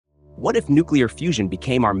What if nuclear fusion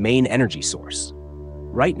became our main energy source?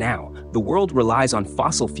 Right now, the world relies on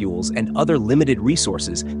fossil fuels and other limited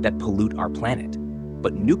resources that pollute our planet.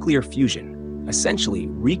 But nuclear fusion, essentially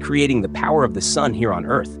recreating the power of the sun here on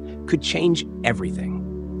Earth, could change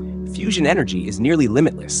everything. Fusion energy is nearly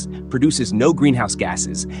limitless, produces no greenhouse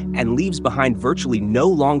gases, and leaves behind virtually no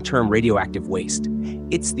long-term radioactive waste.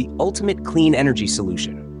 It's the ultimate clean energy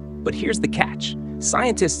solution. But here's the catch.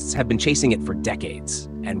 Scientists have been chasing it for decades,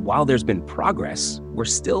 and while there's been progress, we're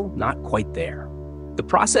still not quite there. The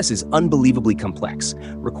process is unbelievably complex,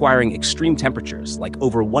 requiring extreme temperatures like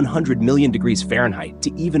over 100 million degrees Fahrenheit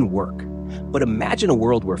to even work. But imagine a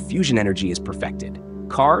world where fusion energy is perfected.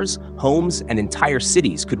 Cars, homes, and entire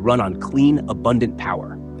cities could run on clean, abundant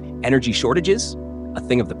power. Energy shortages? A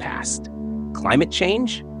thing of the past. Climate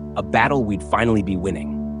change? A battle we'd finally be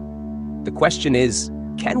winning. The question is,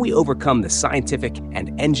 can we overcome the scientific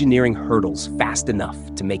and engineering hurdles fast enough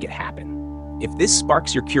to make it happen? If this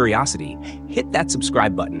sparks your curiosity, hit that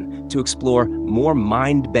subscribe button to explore more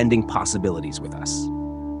mind-bending possibilities with us.